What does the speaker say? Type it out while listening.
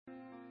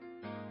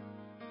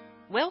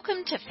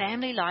Welcome to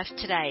Family Life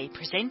Today,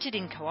 presented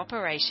in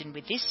cooperation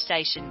with this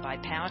station by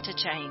Power to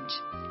Change.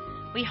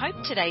 We hope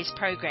today's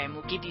program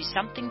will give you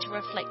something to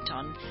reflect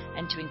on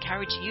and to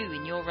encourage you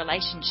in your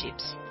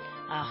relationships.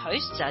 Our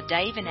hosts are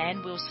Dave and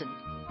Ann Wilson.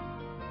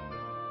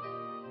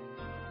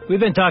 We've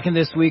been talking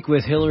this week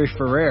with Hillary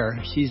Ferrer.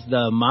 She's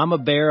the Mama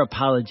Bear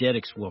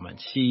Apologetics woman.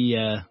 She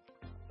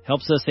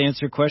helps us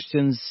answer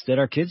questions that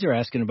our kids are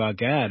asking about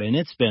God, and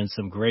it's been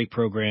some great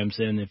programs.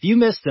 And if you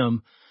missed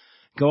them,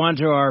 go on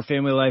to our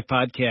Family Life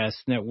Podcast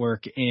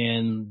Network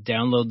and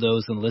download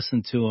those and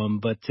listen to them.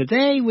 But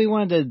today we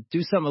wanted to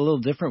do something a little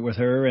different with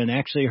her and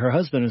actually her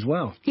husband as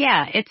well.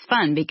 Yeah, it's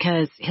fun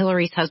because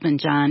Hillary's husband,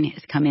 John,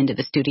 has come into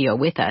the studio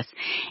with us.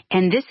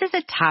 And this is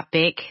a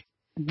topic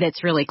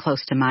that's really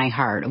close to my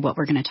heart, what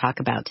we're going to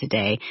talk about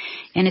today.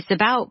 And it's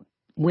about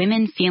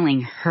women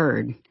feeling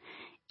heard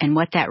and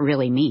what that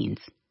really means.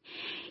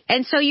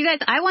 And so you guys,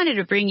 I wanted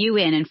to bring you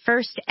in and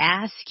first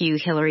ask you,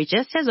 Hillary,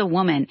 just as a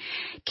woman,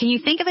 can you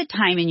think of a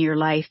time in your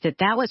life that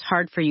was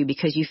hard for you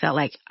because you felt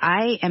like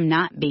I am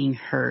not being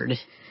heard?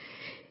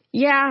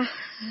 Yeah.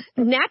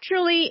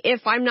 Naturally,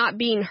 if I'm not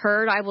being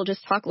heard, I will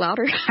just talk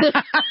louder until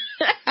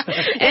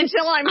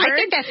I'm heard. I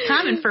think that's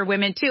common for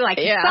women, too. Like,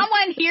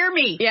 someone hear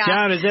me. Yeah.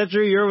 John, is that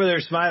true? You're over there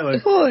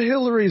smiling. Well,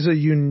 Hillary's a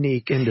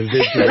unique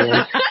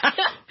individual.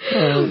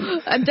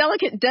 A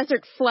delicate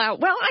desert flower.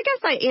 Well, I guess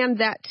I am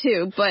that,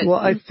 too. But well,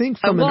 I think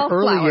from an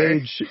early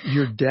age,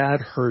 your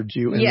dad heard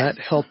you, and that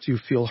helped you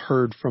feel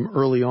heard from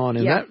early on.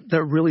 And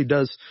that really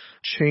does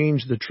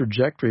change the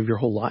trajectory of your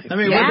whole life. I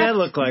mean, what did that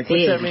look like?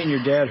 What's that mean,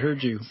 your dad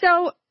heard you?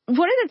 So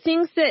one of the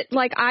things that,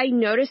 I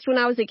noticed when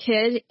I was a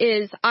kid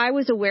is I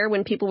was aware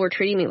when people were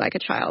treating me like a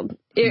child.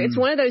 It's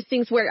one of those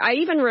things where I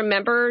even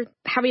remember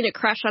having a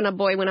crush on a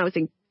boy when I was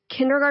in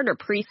kindergarten or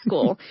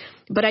preschool,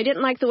 but I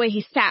didn't like the way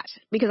he sat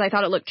because I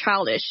thought it looked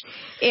childish.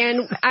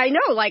 And I know,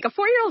 a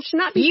 4-year-old should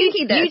not be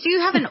thinking this. You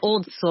do have an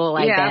old soul,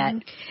 I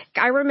bet.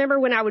 I remember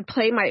when I would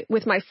play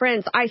with my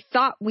friends, I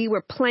thought we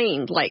were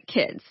playing like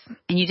kids.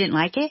 And you didn't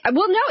like it?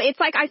 Well, no, it's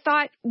like I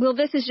thought, well,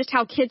 this is just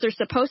how kids are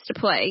supposed to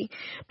play,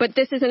 but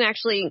this isn't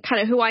actually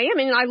kind of who I am.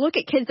 And I look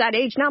at kids that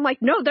age now, I'm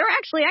like, no, they're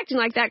actually acting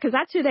like that because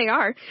that's who they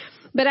are.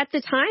 But at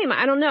the time,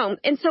 I don't know.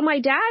 And so my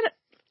dad,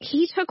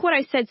 he took what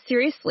I said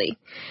seriously.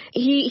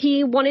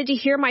 He wanted to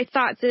hear my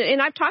thoughts. And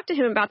I've talked to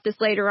him about this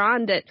later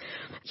on, that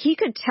he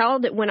could tell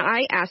that when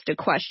I asked a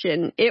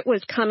question, it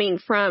was coming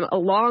from a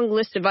long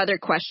list of other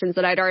questions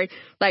that I'd already,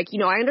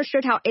 I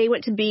understood how A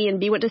went to B and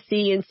B went to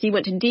C and C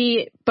went to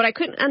D, but I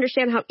couldn't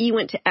understand how E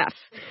went to F.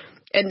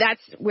 And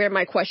that's where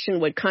my question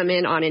would come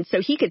in on. And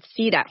so he could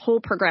see that whole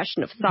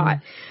progression of thought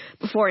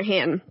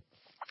beforehand.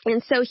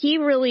 And so he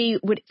really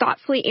would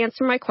thoughtfully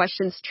answer my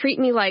questions, treat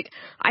me like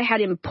I had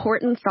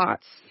important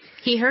thoughts.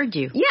 He heard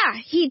you. Yeah,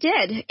 he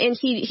did. And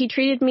he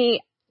treated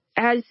me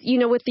as,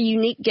 with the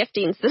unique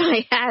giftings that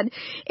I had,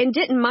 and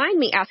didn't mind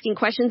me asking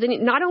questions.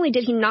 And not only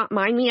did he not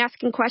mind me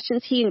asking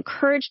questions, he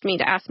encouraged me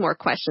to ask more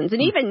questions.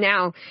 And even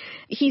now,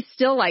 he's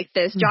still like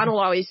this. John will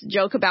always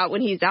joke about when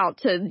he's out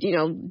to,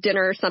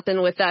 dinner or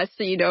something with us.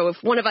 So,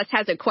 if one of us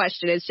has a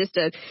question, it's just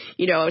a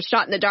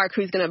shot in the dark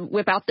who's going to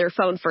whip out their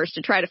phone first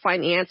to try to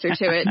find the answer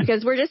to it,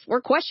 because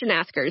we're question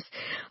askers.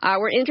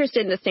 We're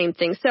interested in the same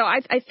thing. So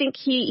I think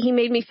he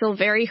made me feel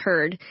very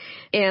heard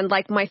and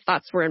like my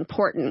thoughts were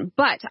important.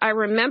 But I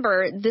remember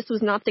this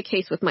was not the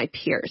case with my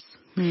peers.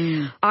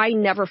 I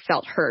never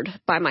felt heard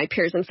by my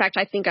peers. In fact,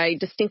 I think I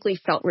distinctly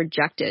felt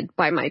rejected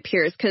by my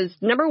peers because,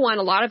 number one,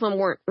 a lot of them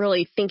weren't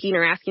really thinking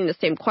or asking the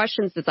same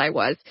questions as I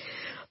was.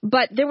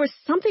 But there was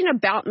something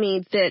about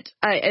me that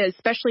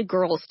especially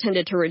girls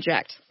tended to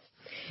reject.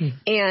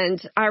 And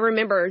I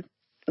remember,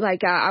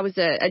 I was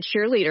a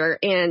cheerleader,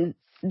 and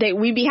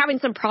we'd be having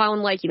some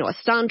problem, a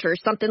stunt or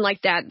something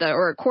like that,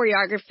 or a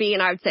choreography.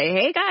 And I would say,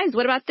 hey guys,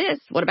 what about this?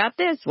 What about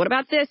this? What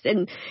about this?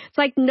 And it's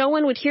like no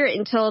one would hear it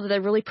until the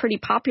really pretty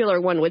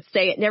popular one would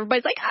say it. And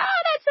everybody's like,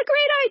 oh, that's a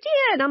great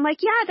idea. And I'm like,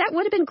 yeah, that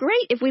would have been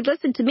great if we'd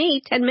listened to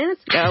me 10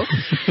 minutes ago.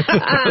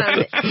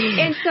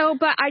 And so,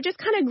 but I just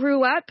kind of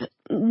grew up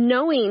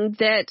knowing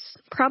that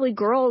probably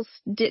girls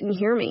didn't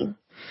hear me.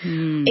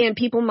 And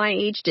people my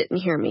age didn't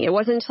hear me. It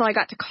wasn't until I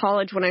got to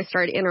college when I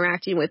started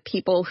interacting with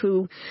people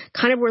who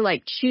kind of were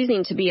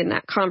choosing to be in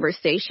that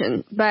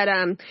conversation. But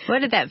what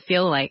did that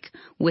feel like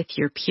with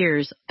your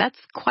peers? That's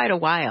quite a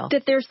while.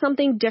 That there's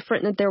something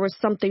different, that there was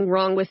something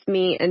wrong with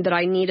me, and that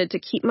I needed to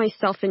keep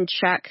myself in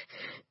check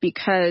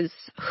because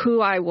who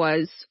I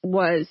was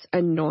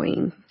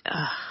annoying.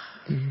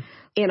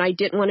 And I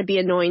didn't want to be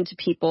annoying to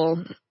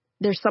people.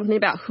 There's something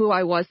about who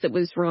I was that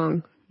was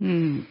wrong.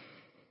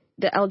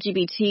 The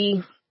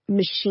LGBT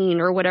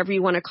machine, or whatever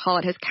you want to call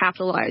it, has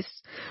capitalized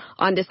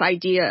on this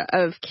idea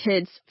of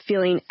kids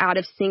feeling out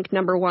of sync,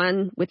 number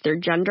one, with their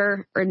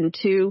gender, and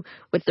two,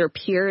 with their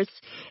peers,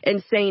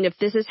 and saying, if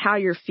this is how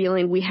you're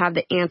feeling, we have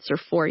the answer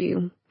for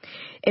you.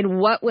 And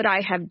what would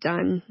I have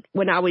done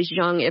when I was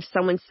young if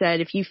someone said,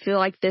 if you feel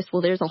like this,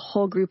 well, there's a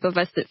whole group of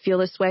us that feel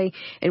this way,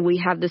 and we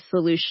have the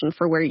solution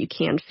for where you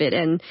can fit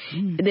in.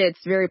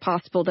 It's very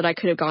possible that I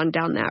could have gone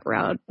down that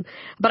route.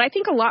 But I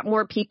think a lot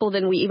more people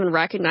than we even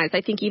recognize.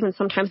 I think even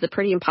sometimes the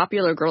pretty and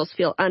popular girls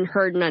feel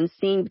unheard and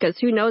unseen, because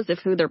who knows if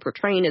who they're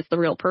portraying is the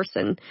real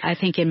person. I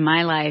think in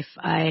my life,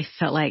 I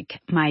felt like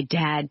my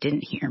dad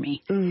didn't hear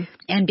me.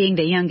 And being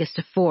the youngest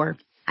of 4,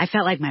 I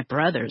felt like my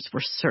brothers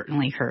were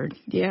certainly heard.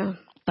 Yeah.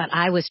 But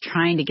I was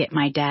trying to get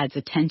my dad's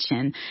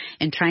attention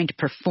and trying to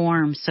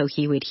perform so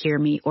he would hear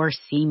me or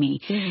see me.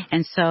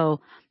 And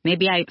so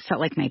maybe I felt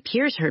like my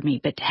peers heard me,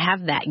 but to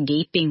have that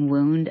gaping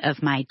wound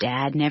of my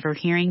dad never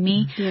hearing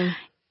me,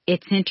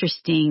 it's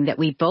interesting that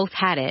we both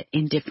had it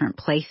in different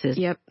places,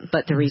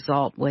 but the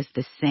result was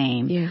the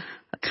same.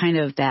 Kind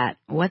of that,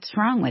 what's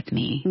wrong with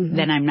me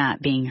that I'm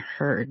not being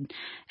heard?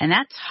 And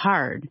that's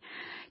hard.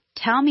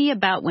 Tell me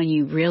about when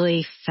you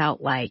really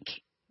felt like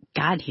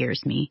God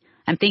hears me.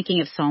 I'm thinking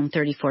of Psalm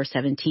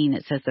 34:17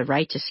 that says, the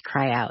righteous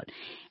cry out,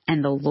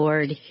 and the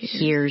Lord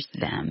hears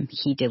them.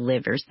 He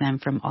delivers them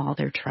from all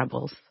their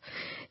troubles.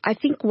 I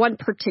think one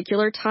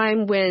particular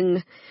time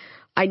when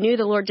I knew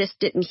the Lord just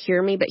didn't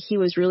hear me, but he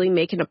was really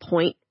making a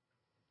point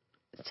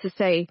to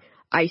say,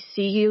 I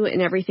see you,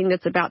 and everything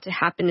that's about to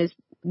happen is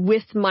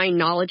with my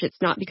knowledge.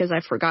 It's not because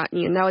I've forgotten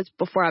you. And that was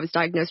before I was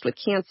diagnosed with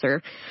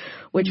cancer,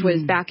 which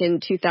was back in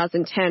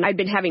 2010. I'd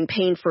been having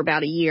pain for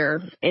about a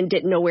year and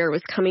didn't know where it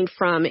was coming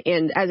from.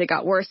 And as it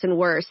got worse and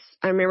worse,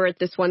 I remember at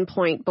this one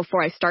point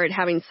before I started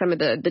having some of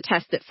the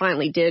tests that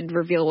finally did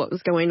reveal what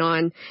was going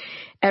on,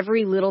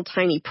 every little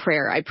tiny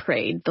prayer I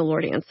prayed, the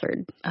Lord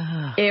answered.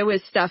 It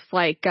was stuff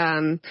like,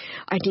 I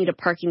need a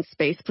parking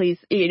space, please,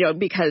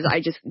 because I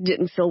just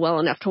didn't feel well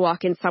enough to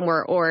walk in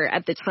somewhere. Or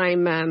at the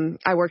time,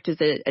 I worked as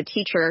a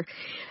teacher,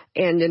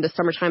 and in the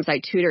summer times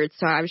I tutored.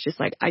 So I was just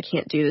like, I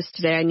can't do this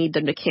today. I need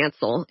them to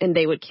cancel, and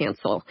they would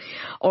cancel.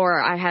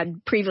 Or I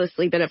had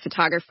previously been a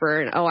photographer,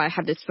 and I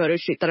have this photo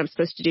shoot that I'm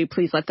supposed to do.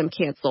 Please let them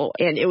cancel.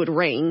 And it would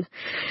rain.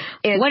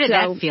 And what did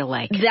that feel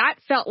like? That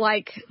felt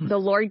like the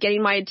Lord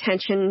getting my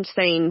attention,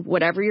 saying,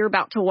 whatever you're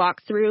about to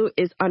walk through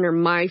is under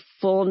my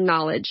full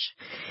knowledge.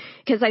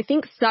 Because I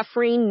think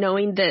suffering,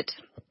 knowing that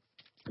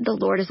the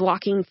Lord is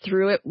walking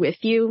through it with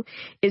you,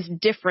 is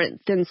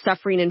different than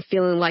suffering and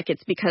feeling like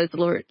it's because the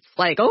Lord's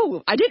like,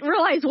 I didn't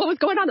realize what was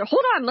going on there.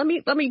 Hold on. Let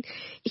me.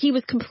 He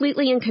was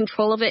completely in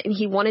control of it, and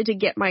he wanted to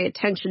get my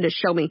attention to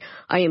show me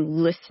I am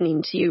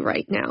listening to you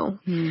right now.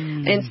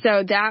 And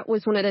so that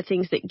was one of the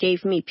things that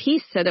gave me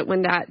peace, so that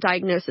when that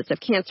diagnosis of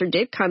cancer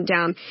did come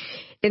down,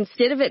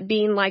 instead of it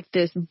being like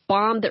this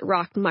bomb that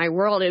rocked my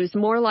world, it was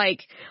more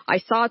like I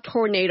saw a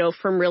tornado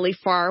from really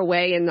far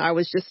away, and I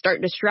was just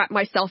starting to strap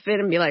myself in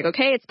and be like,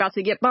 okay, it's about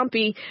to get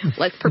bumpy.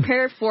 Let's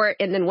prepare for it.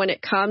 And then when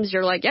it comes,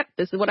 you're like, yep,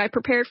 this is what I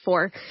prepared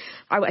for.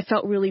 I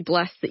felt really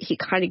blessed that he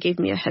kind of gave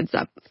me a heads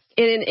up.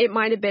 And it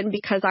might have been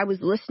because I was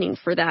listening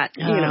for that.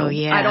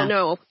 I don't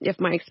know if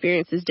my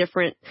experience is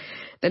different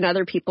than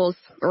other people's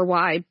or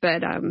why,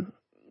 but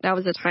that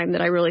was a time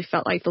that I really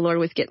felt like the Lord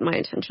was getting my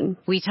attention.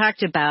 We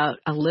talked about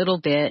a little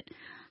bit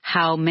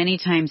how many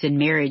times in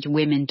marriage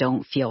women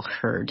don't feel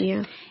heard.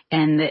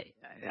 And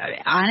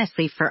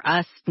honestly, for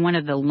us, one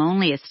of the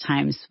loneliest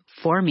times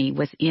for me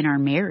was in our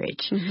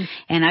marriage.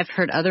 And I've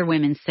heard other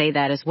women say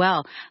that as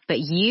well. But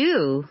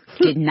you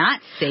did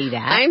not say that.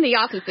 I'm the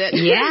opposite.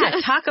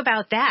 Talk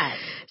about that.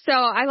 So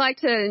I like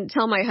to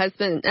tell my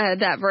husband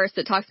that verse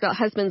that talks about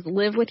husbands,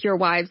 live with your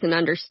wives in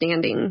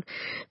understanding.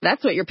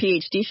 That's what your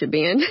PhD should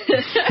be in.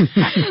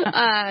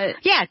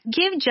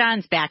 Give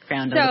John's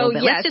background a little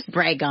bit. Let's just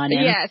brag on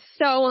him. Yes.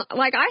 So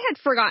I had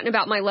forgotten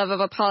about my love of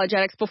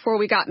apologetics before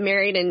we got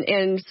married.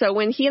 And so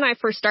when he and I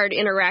first started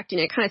interacting,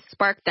 it kind of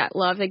sparked that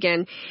love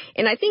again.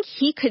 And I think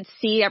he could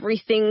see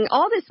everything.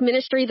 All this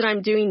ministry that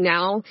I'm doing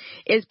now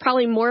is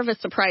probably more of a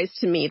surprise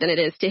to me than it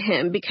is to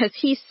him, because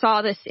he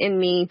saw this in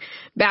me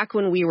back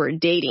when we were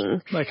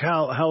dating. Like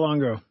how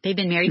long ago? They've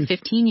been married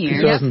 15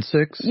 years.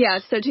 2006? Yeah,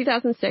 so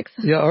 2006.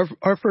 Yeah,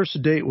 our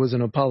first date was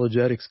an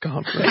apologetics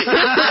conference.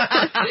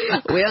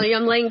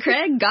 William Lane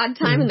Craig, God,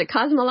 Time, and the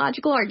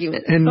Cosmological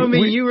Argument. And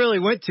you really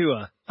went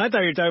to I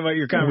thought you were talking about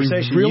your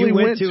conversation. We really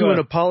went to an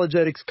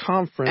apologetics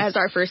conference. As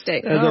our first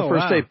date.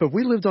 Date. But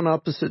we lived on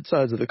opposite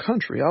sides of the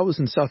country. I was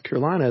in South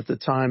Carolina at the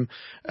time,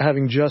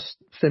 having just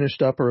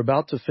finished up or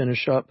about to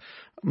finish up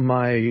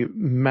my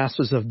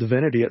Master's of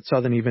Divinity at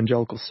Southern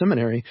Evangelical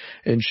Seminary,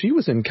 and she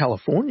was in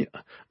California.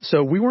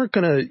 So we weren't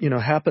going to,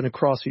 happen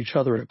across each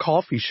other at a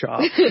coffee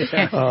shop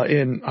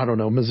in,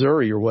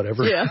 Missouri or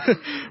whatever.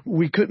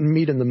 We couldn't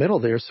meet in the middle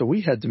there, so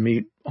we had to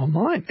meet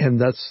online. And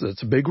that's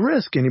a big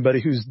risk.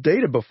 Anybody who's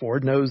dated before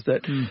knows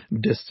that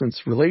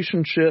distance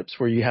relationships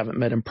where you haven't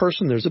met in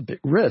person, there's a big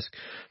risk.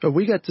 But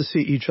we got to see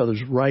each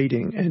other's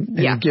writing and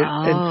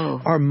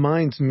our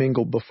minds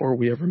mingled before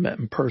we ever met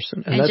in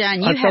person. And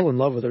John, I fell in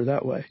love with her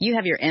that way. You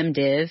have your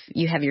MDiv,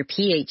 you have your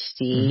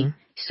PhD.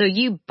 So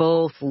you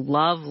both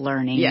love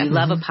learning. You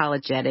love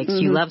apologetics.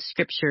 You love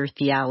scripture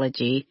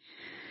theology.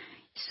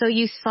 So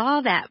you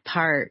saw that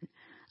part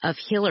of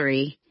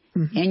Hillary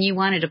And you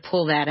wanted to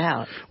pull that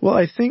out. Well,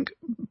 I think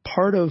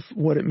part of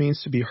what it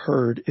means to be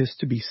heard is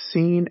to be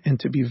seen and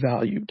to be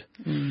valued.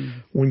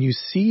 When you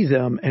see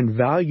them and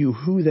value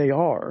who they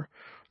are,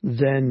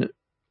 then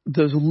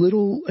those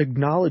little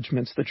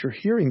acknowledgments that you're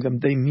hearing them,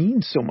 they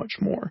mean so much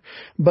more.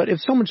 But if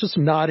someone's just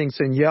nodding,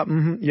 saying, yep,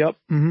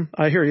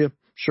 I hear you,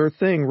 sure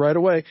thing, right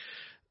away,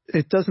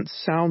 it doesn't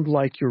sound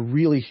like you're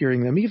really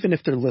hearing them, even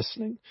if they're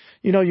listening.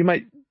 You know, you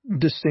might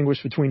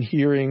distinguish between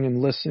hearing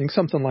and listening,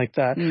 something like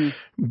that.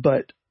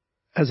 But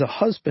as a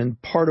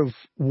husband, part of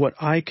what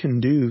I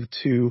can do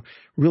to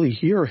really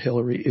hear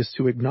Hillary is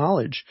to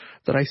acknowledge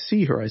that I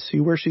see her. I see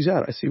where she's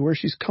at. I see where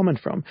she's coming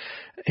from.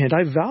 And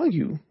I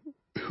value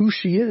who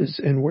she is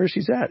and where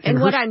she's at.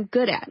 And what I'm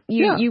good at.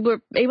 You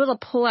were able to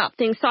pull out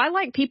things. So I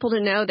like people to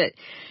know that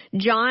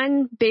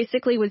John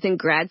basically was in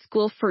grad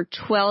school for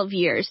 12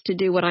 years to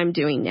do what I'm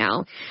doing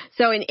now.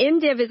 So an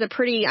MDiv is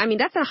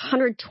that's a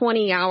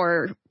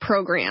 120-hour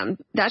program.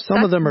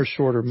 Some of them are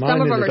shorter. Mine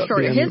some of them are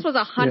shorter. Being, His was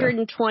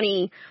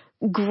 120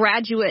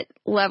 graduate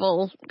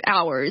level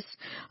hours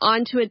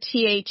onto a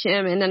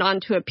THM and then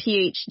onto a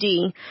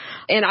PhD.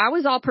 And I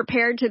was all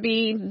prepared to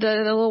be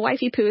the little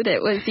wifey poo that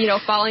was,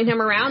 following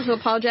him around to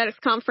apologetics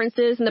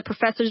conferences and the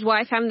professor's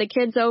wife having the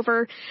kids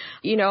over,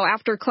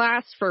 after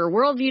class for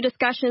worldview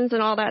discussions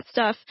and all that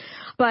stuff.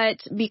 But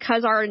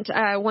because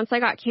once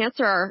I got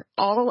cancer,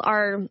 all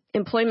our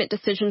employment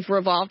decisions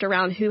revolved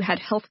around who had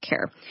health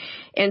care.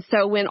 And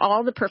so when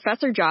all the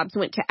professor jobs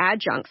went to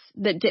adjuncts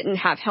that didn't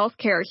have health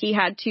care, he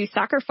had to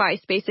sacrifice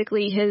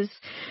basically his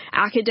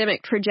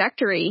academic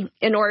trajectory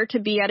in order to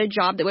be at a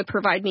job that would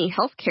provide me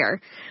health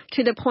care,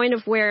 to the point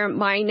of where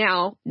my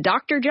now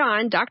Dr.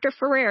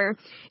 Ferrer,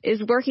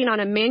 is working on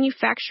a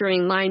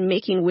manufacturing line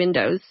making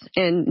windows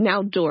and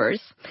now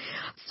doors,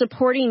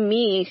 supporting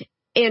me,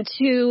 and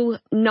to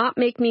not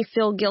make me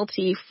feel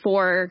guilty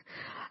for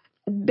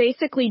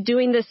basically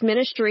doing this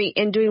ministry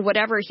and doing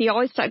whatever. He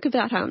always talked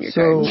about how I'm your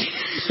garden.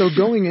 So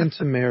going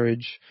into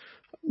marriage,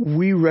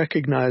 we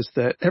recognize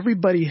that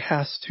everybody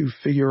has to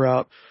figure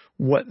out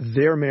what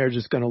their marriage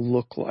is going to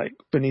look like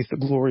beneath the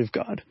glory of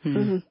God.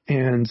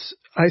 And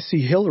I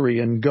see Hillary,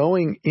 and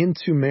going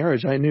into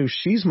marriage, I knew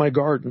she's my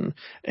garden,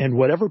 and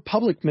whatever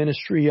public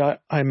ministry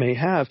I may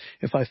have,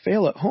 if I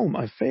fail at home,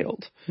 I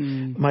failed.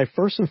 My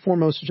first and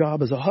foremost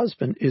job as a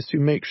husband is to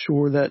make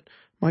sure that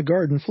my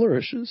garden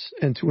flourishes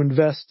and to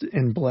invest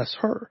and bless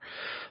her.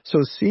 So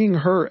seeing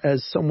her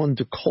as someone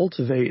to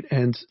cultivate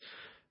and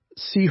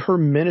see her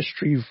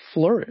ministry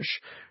flourish,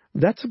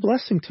 that's a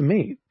blessing to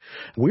me.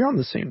 We're on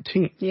the same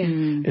team.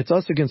 It's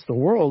us against the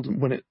world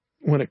when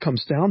it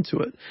comes down to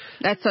it.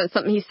 That's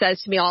something he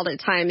says to me all the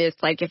time, is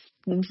like, if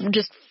we're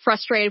just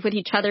frustrated with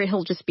each other,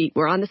 he'll just be,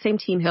 we're on the same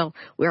team,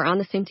 we're on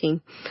the same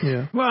team.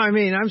 Yeah. Well,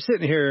 I'm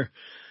sitting here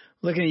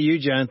looking at you,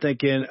 John,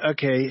 thinking,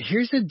 okay,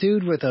 here's a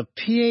dude with a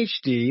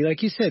PhD,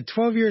 like you said,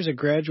 12 years of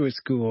graduate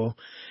school,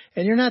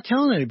 and you're not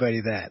telling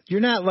anybody that. You're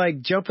not like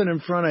jumping in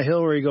front of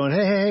Hillary going,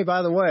 hey,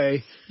 by the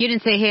way. You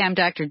didn't say, hey, I'm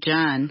Dr.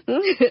 John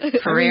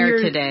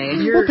Ferrer today.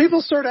 Well,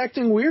 people start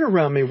acting weird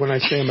around me when I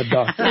say I'm a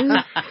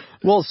doctor.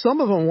 Well, some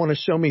of them want to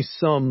show me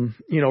some,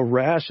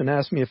 rash and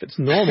ask me if it's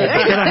normal,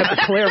 but then I have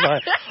to clarify,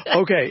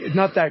 okay,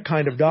 not that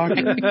kind of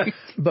doctor.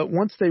 But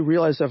once they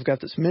realize I've got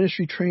this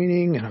ministry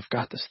training and I've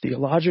got this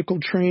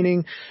theological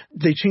training,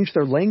 they change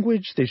their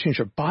language, they change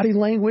their body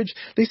language,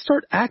 they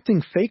start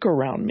acting fake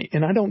around me,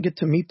 and I don't get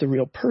to meet the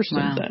real person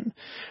then.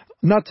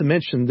 Not to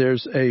mention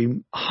there's a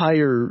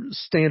higher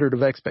standard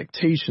of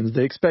expectations.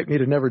 They expect me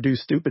to never do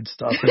stupid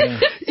stuff.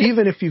 And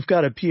even if you've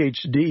got a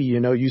PhD,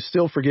 you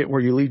still forget where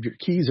you leave your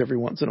keys every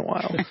once in a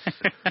while.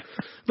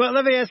 But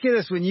let me ask you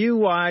this. When you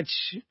watch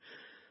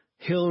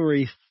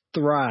Hillary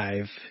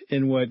thrive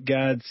in what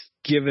God's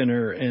given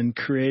her and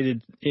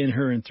created in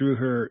her and through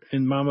her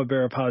in Mama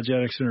Bear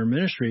Apologetics and her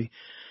ministry,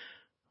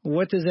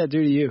 what does that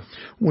do to you?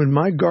 When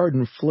my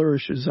garden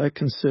flourishes, I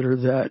consider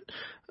that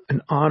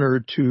an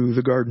honor to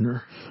the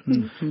gardener.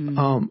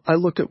 I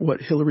look at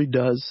what Hillary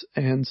does,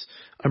 and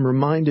I'm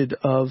reminded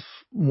of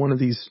one of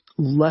these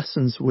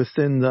lessons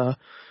within the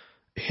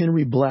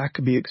Henry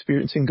Blackaby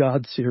Experiencing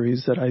God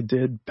series that I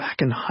did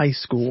back in high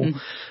school.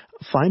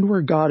 Find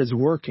where God is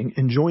working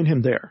and join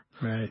him there.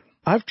 Right.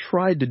 I've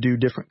tried to do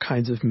different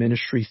kinds of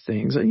ministry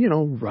things,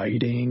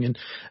 writing and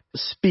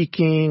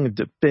speaking,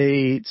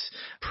 debates,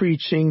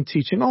 preaching,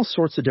 teaching, all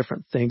sorts of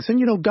different things.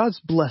 And,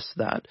 God's blessed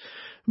that,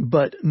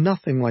 but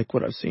nothing like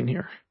what I've seen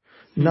here.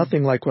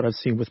 Nothing like what I've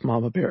seen with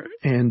Mama Bear.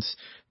 And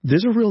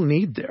there's a real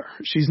need there.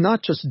 She's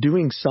not just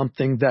doing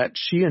something that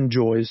she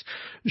enjoys.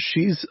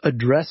 She's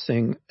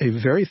addressing a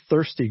very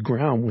thirsty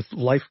ground with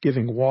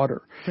life-giving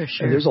water. For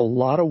sure. And there's a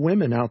lot of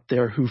women out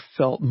there who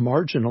felt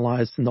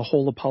marginalized in the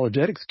whole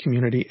apologetics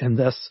community and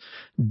thus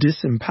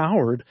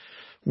disempowered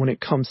when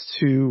it comes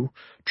to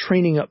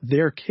training up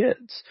their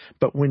kids.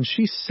 But when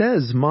she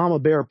says Mama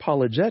Bear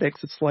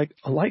Apologetics, it's like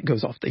a light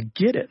goes off. They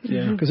get it.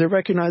 Because they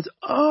recognize,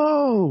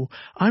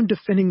 I'm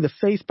defending the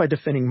faith by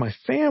defending my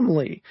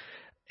family.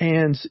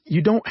 And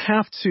you don't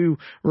have to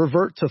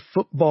revert to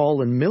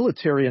football and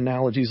military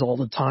analogies all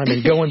the time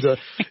and go into,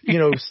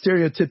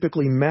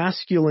 stereotypically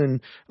masculine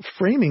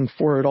framing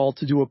for it all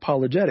to do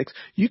apologetics.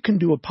 You can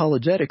do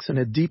apologetics in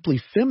a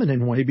deeply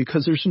feminine way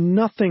because there's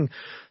nothing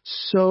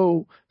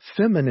so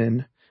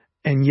feminine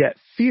and yet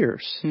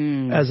fierce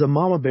as a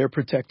mama bear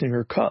protecting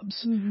her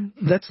cubs.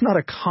 Mm-hmm. That's not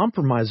a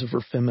compromise of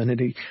her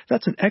femininity.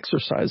 That's an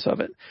exercise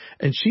of it.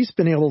 And she's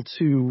been able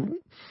to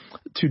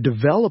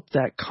develop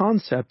that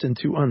concept and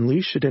to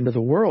unleash it into the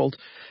world.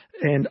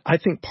 And I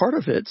think part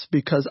of it's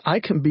because I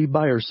can be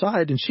by her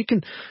side and she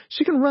can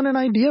run an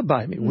idea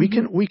by me.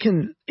 Mm-hmm. We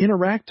can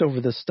interact over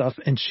this stuff,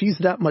 and she's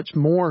that much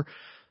more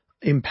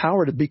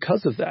empowered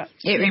because of that.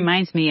 It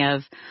reminds me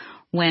of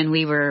when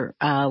we were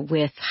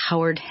with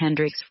Howard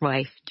Hendricks'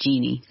 wife,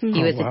 Jeannie.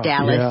 He was a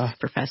Dallas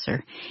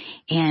professor.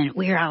 And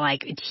we were all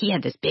like, he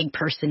had this big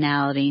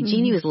personality. And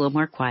Jeannie was a little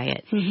more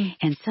quiet. Mm-hmm.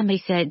 And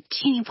somebody said,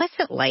 Jeannie, what's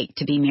it like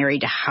to be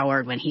married to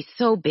Howard when he's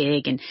so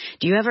big? And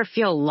do you ever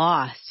feel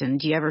lost? And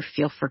do you ever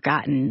feel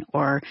forgotten?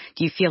 Or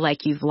do you feel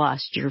like you've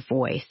lost your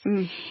voice?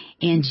 Mm-hmm.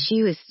 And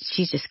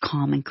she's just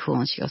calm and cool.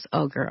 And she goes,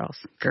 oh,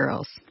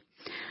 girls.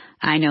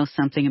 I know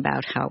something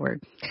about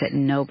Howard that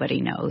nobody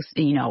knows.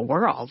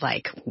 We're all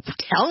like,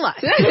 tell us.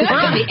 We're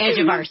on the edge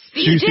of our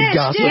seat.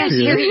 Yes,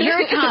 here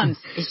it comes.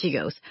 And she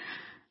goes,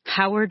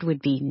 Howard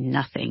would be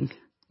nothing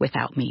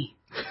without me.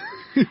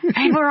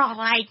 And we're all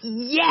like,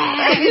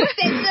 yes,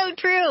 it's so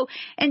true.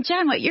 And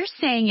John, what you're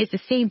saying is the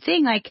same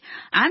thing. Like,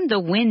 I'm the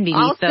wind beneath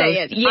I'll those.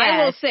 say it. Yes.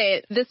 I will say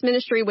it. This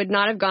ministry would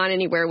not have gone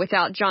anywhere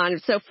without John.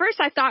 So first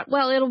I thought,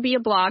 well, it'll be a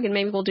blog and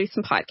maybe we'll do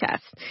some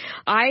podcasts.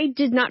 I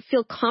did not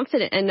feel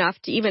confident enough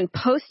to even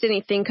post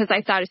anything because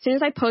I thought as soon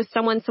as I post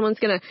someone's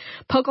going to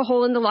poke a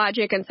hole in the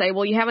logic and say,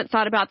 well, you haven't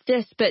thought about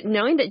this. But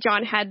knowing that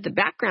John had the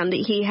background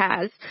that he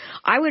has,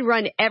 I would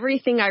run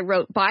everything I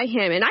wrote by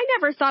him. And I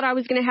never thought I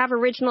was going to have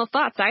original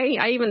thoughts.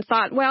 I even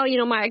thought, well,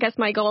 I guess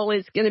my goal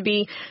is going to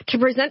be to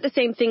present the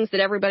same things that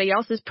everybody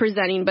else is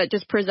presenting, but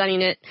just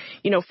presenting it,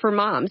 for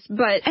moms.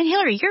 And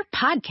Hillary, your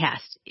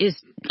podcast is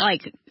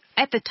like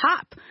at the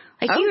top.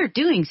 Like you are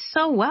doing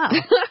so well.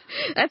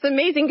 That's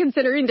amazing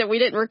considering that we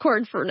didn't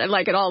record for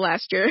like at all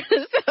last year.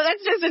 So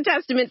that's just a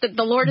testament that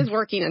the Lord is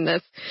working in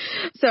this.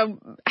 So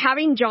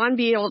having John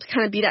be able to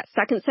kind of be that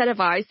second set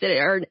of eyes, that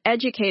are an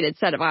educated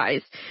set of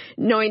eyes,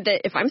 knowing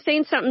that if I'm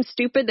saying something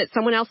stupid that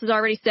someone else has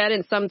already said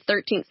and some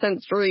 13th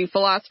century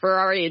philosopher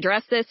already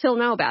addressed this, he'll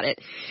know about it.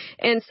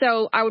 And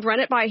so I would run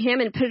it by him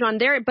and put it on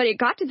there. But it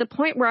got to the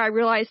point where I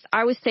realized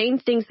I was saying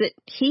things that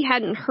he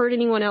hadn't heard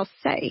anyone else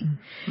say.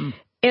 Mm-hmm.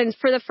 And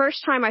for the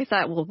first time, I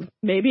thought, well,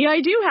 maybe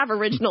I do have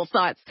original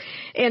thoughts.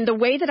 And the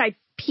way that I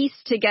piece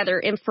together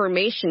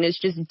information is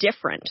just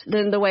different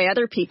than the way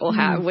other people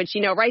have, which,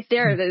 right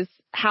there is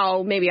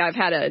how maybe I've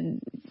had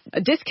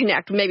a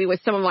disconnect maybe with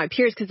some of my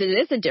peers because it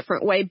is a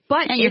different way.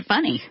 And you're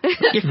funny.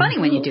 You're funny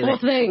when you do it.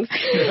 Thanks.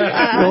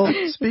 Well,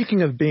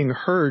 speaking of being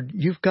heard,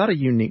 you've got a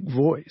unique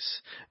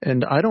voice.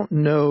 And I don't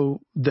know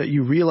that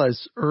you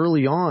realized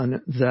early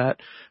on that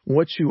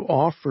what you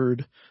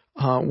offered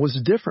was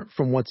different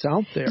from what's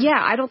out there. Yeah,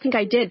 I don't think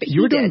I did, but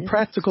you were doing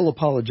practical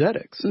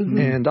apologetics,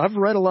 and I've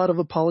read a lot of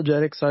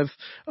apologetics. I've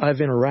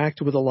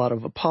interacted with a lot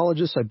of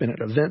apologists. I've been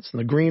at events in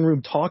the green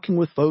room talking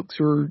with folks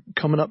who are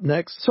coming up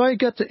next. So I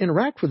get to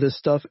interact with this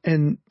stuff,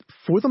 and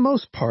for the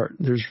most part,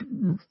 there's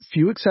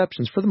few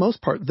exceptions. For the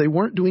most part, they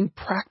weren't doing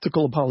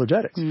practical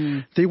apologetics.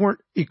 They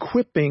weren't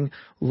equipping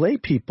lay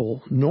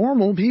people,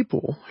 normal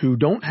people who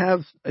don't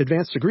have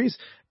advanced degrees.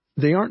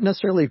 They aren't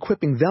necessarily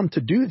equipping them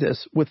to do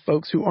this with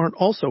folks who aren't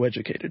also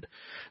educated.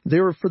 They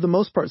were, for the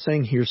most part,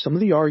 saying, here's some of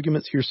the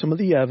arguments, here's some of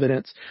the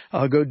evidence,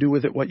 go do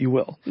with it what you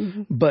will.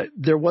 Mm-hmm. But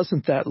there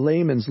wasn't that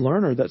layman's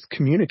learner that's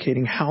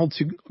communicating how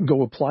to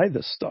go apply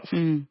this stuff.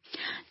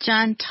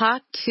 John,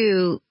 talk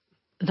to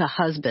the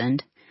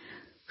husband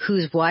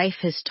whose wife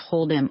has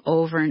told him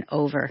over and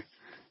over,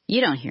 you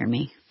don't hear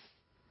me.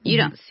 You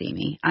don't see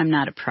me. I'm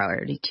not a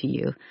priority to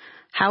you.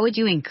 How would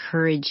you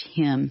encourage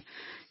him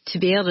to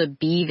be able to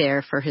be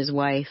there for his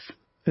wife?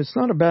 It's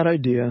not a bad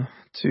idea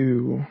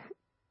to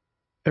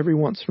every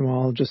once in a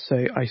while just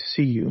say, I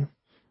see you,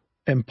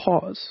 and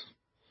pause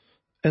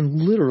and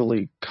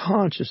literally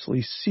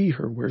consciously see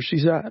her where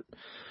she's at.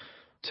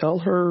 Tell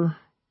her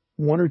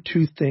one or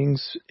two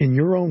things in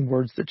your own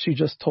words that she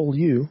just told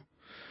you,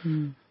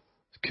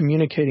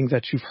 communicating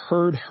that you've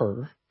heard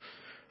her,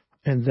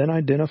 and then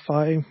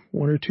identify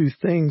one or two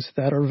things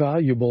that are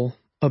valuable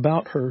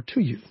about her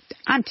to you.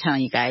 I'm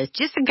telling you guys,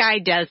 just a guy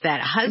does that.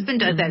 A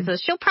husband does that, so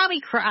she'll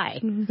probably cry.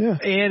 Yeah.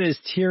 Ann is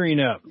tearing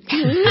up. I'm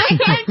tearing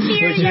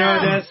but you know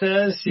what that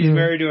says? She's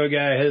married to a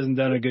guy who hasn't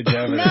done a good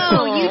job of that.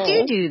 No,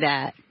 you do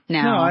that.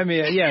 Now. No, I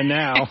mean, yeah,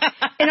 now.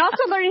 And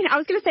also learning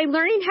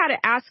how to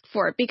ask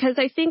for it, because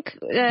I think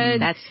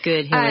that's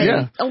good,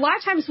 Hillary. A lot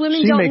of times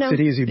women she don't makes know. It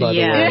easy, by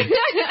the way.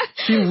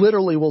 She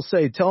literally will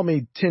say, tell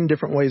me 10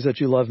 different ways that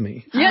you love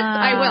me. Yes,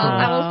 I will.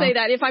 I will say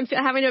that. If I'm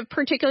having a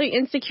particularly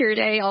insecure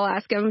day, I'll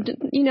ask him,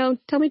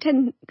 tell me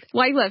 10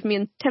 why you love me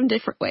in 10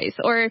 different ways.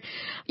 Or,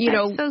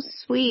 That's so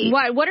sweet.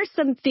 What are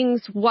some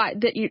things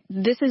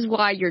this is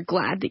why you're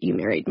glad that you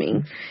married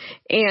me.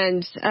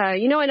 And,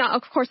 and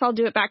of course I'll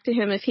do it back to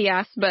him if he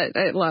asks, but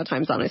a lot of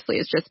times, honestly,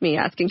 it's just me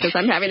asking because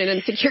I'm having an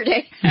insecure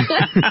day.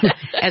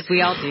 As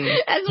we all do.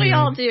 As we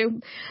all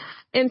do.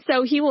 And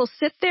so he will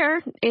sit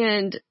there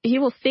and he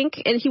will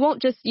think, and he won't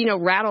just,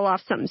 rattle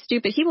off something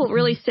stupid. He will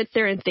really sit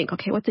there and think,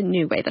 okay, what's a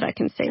new way that I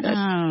can say this?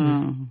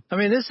 I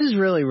mean, this is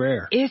really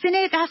rare. Isn't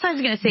it? That's what I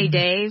was going to say,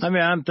 Dave. I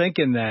mean, I'm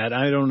thinking that.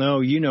 I don't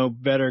know. You know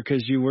better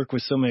because you work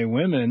with so many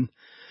women.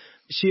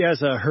 She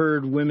has a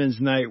herd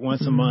women's night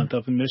once a month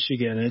up in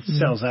Michigan, and it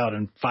sells out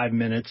in 5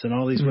 minutes, and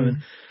all these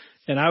women.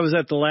 And I was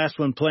at the last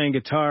one playing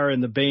guitar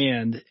in the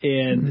band,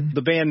 and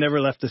the band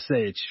never left the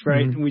stage,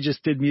 right? We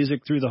just did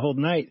music through the whole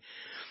night.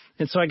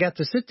 And so I got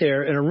to sit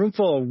there in a room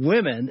full of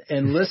women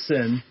and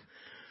listen,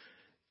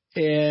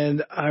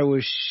 and I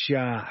was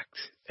shocked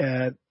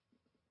at,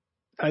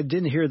 I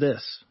didn't hear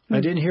this.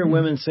 I didn't hear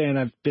women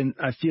saying,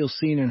 I feel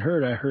seen and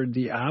heard. I heard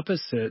the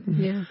opposite.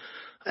 Yeah.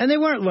 And they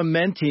weren't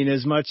lamenting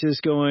as much as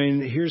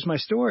going, here's my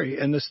story.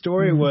 And the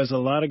story was a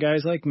lot of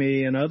guys like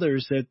me and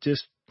others that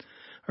just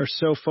are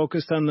so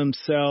focused on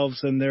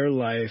themselves and their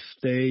life.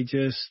 They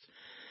just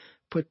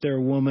put their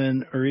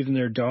woman or even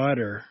their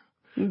daughter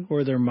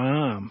or their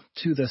mom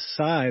to the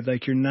side,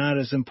 like you're not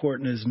as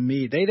important as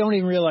me. They don't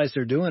even realize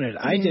they're doing it.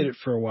 I did it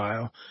for a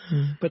while.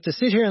 But to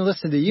sit here and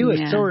listen to you,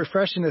 it's so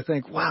refreshing to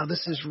think, wow,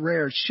 this is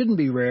rare. It shouldn't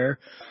be rare.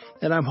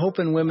 And I'm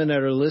hoping women that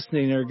are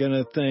listening are going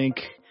to think,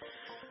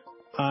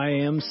 I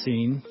am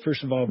seen,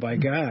 first of all, by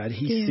God.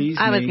 He sees me.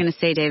 I was going to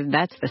say, Dave,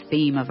 that's the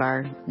theme of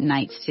our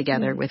nights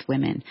together with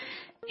women.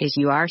 Is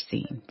you are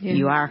seen,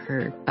 you are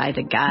heard by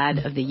the God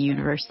of the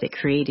universe that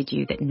created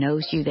you, that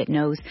knows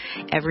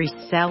every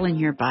cell in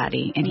your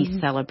body, and He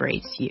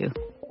celebrates you.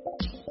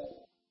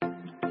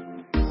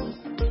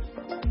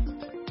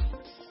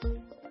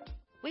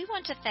 We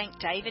want to thank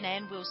Dave and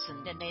Ann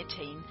Wilson and their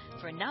team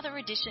for another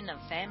edition of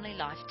Family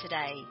Life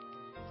Today.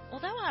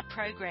 Although our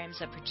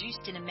programs are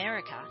produced in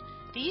America,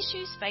 the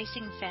issues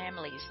facing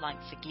families like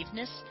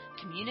forgiveness,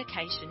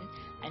 communication,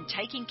 and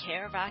taking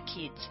care of our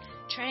kids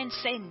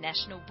transcend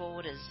national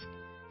borders.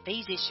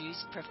 These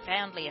issues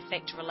profoundly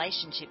affect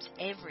relationships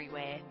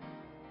everywhere.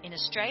 In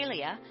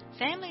Australia,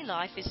 Family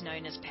Life is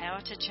known as Power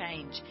to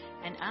Change,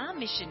 and our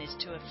mission is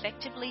to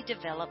effectively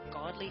develop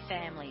godly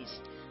families,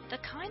 the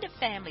kind of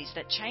families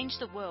that change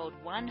the world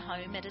one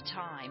home at a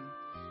time.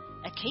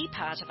 A key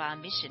part of our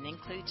mission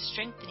includes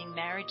strengthening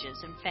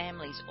marriages and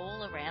families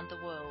all around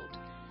the world.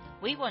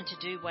 We want to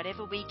do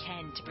whatever we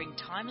can to bring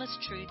timeless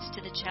truths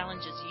to the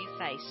challenges you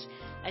face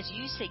as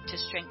you seek to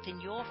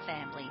strengthen your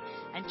family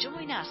and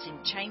join us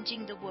in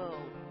changing the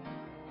world.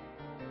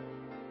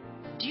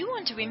 Do you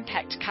want to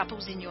impact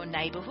couples in your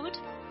neighbourhood?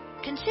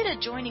 Consider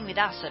joining with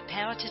us at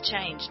Power to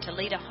Change to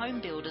lead a Home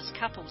Builders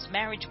Couples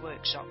Marriage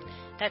Workshop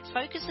that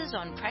focuses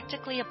on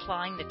practically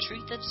applying the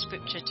truth of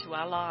Scripture to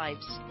our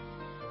lives.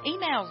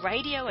 Email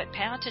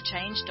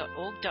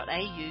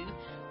radio@powertochange.org.au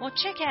or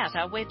check out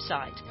our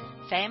website,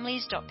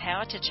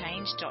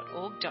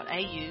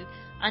 families.powertochange.org.au,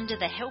 under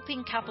the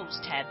Helping Couples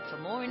tab for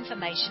more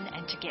information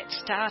and to get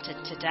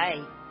started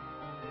today.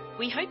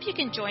 We hope you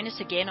can join us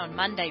again on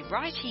Monday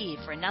right here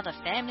for another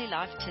Family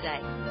Life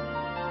Today.